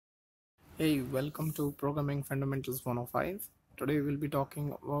Hey, welcome to Programming Fundamentals 105. Today we'll be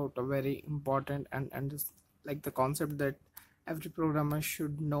talking about a very important and just like the concept that every programmer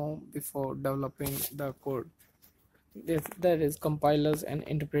should know before developing the code. That is compilers and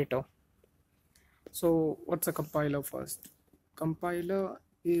interpreter. So what's a compiler first? Compiler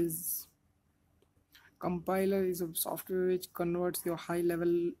is compiler is a software which converts your high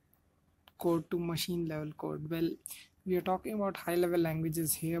level code to machine level code. Well, we are talking about high level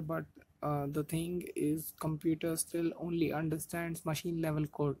languages here, but the thing is computer still only understands machine level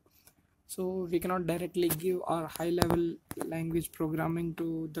code, so we cannot directly give our high level language programming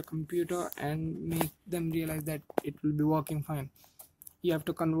to the computer and make them realize that it will be working fine. You have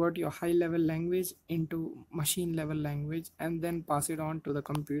to convert your high level language into machine level language and then pass it on to the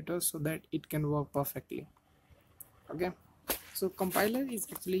computer so that it can work perfectly. Okay, so compiler is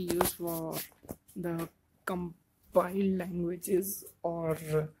actually used for the compiled languages or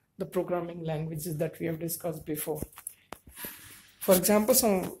the programming languages that we have discussed before. For example,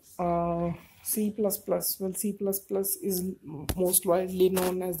 some C++. Well, C++ is most widely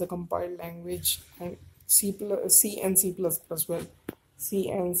known as the compiled language, and C and C++. Well, C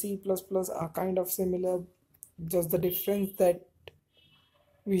and C++ are kind of similar. Just the difference that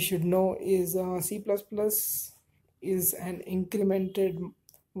we should know is C++ is an incremented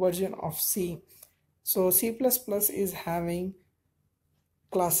version of C. So C++ is having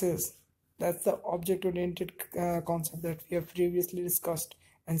classes. That's the object-oriented concept that we have previously discussed,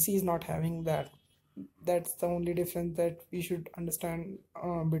 and C is not having that. That's the only difference that we should understand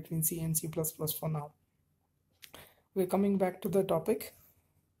between C and C++ for now. We're coming back to the topic.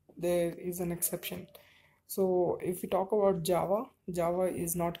 There is an exception. So if we talk about Java, Java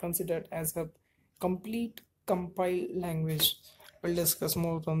is not considered as a complete compiled language. We'll discuss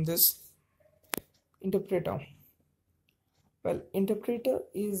more on this. Interpreter. Well, interpreter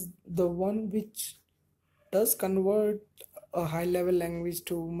is the one which does convert a high level language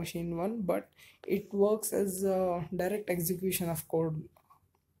to machine one, but it works as a direct execution of code.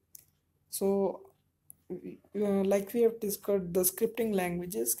 So like we have discussed, the scripting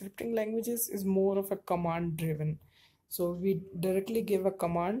languages is more of a command driven. So we directly give a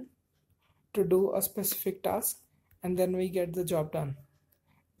command to do a specific task and then we get the job done.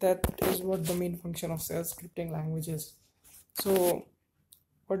 That is what the main function of scripting language is. So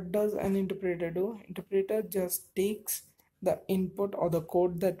what does an interpreter do? Interpreter just takes the input or the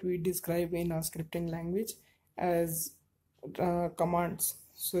code that we describe in our scripting language as commands.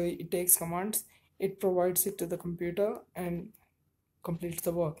 So it takes commands, it provides it to the computer and completes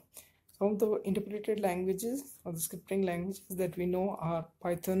the work. Some of the interpreted languages or the scripting languages that we know are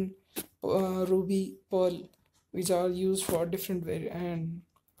Python, Ruby, Perl, which are used for different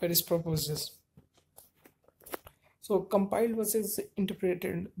various purposes. So compiled versus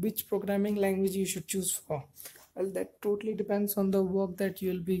interpreted, which programming language you should choose for? Well, that totally depends on the work that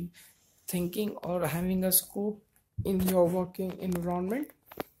you'll be thinking or having a scope in your working environment.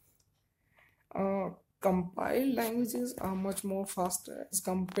 Compiled languages are much more faster as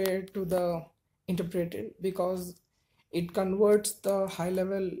compared to the interpreted because it converts the high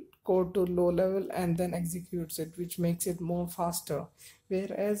level code to low level and then executes it, which makes it more faster.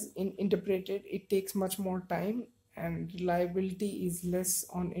 Whereas in interpreted, it takes much more time and reliability is less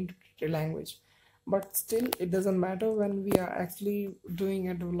on interpreted language. But still, it doesn't matter when we are actually doing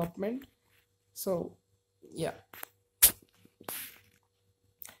a development. So yeah.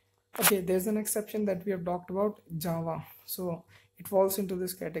 Okay, there's an exception that we have talked about, Java. So it falls into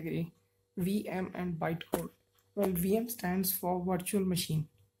this category, VM and bytecode. Well, VM stands for virtual machine.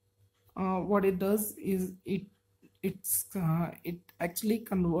 What it does is it actually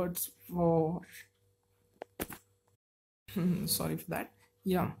converts for sorry for that.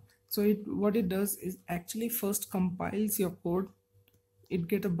 Yeah. So what it does is actually first compiles your code. It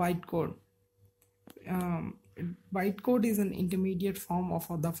get a bytecode. Bytecode is an intermediate form of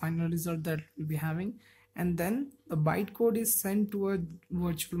the final result that we'll be having, and then the bytecode is sent to a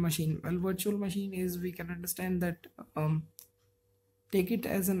virtual machine. Well, virtual machine is, we can understand that take it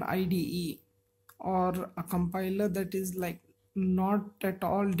as an IDE or a compiler that is like not at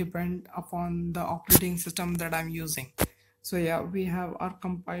all depend upon the operating system that I'm using. So yeah, we have our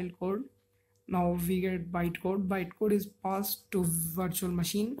compiled code. Now we get bytecode. Bytecode is passed to virtual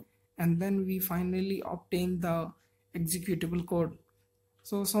machine and then we finally obtain the executable code.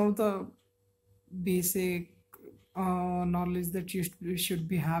 So some of the basic knowledge that you should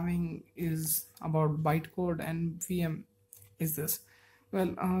be having is about bytecode and VM is this.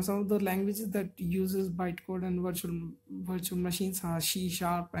 Well, some of the languages that uses bytecode and virtual machines are C#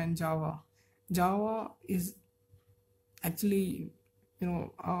 and Java. Java is actually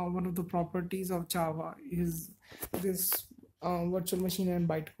one of the properties of Java is this virtual machine and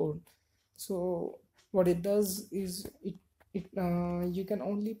bytecode. So what it does is you can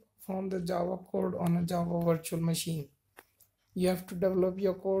only perform the Java code on a Java virtual machine. You have to develop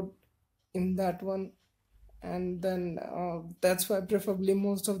your code in that one, and then that's why preferably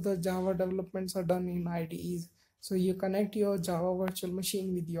most of the Java developments are done in IDEs. So you connect your Java virtual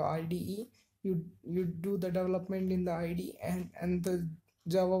machine with your IDE, you do the development in the IDE, and the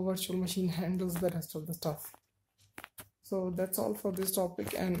Java virtual machine handles the rest of the stuff. So that's all for this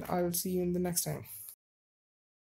topic, and I'll see you in the next time.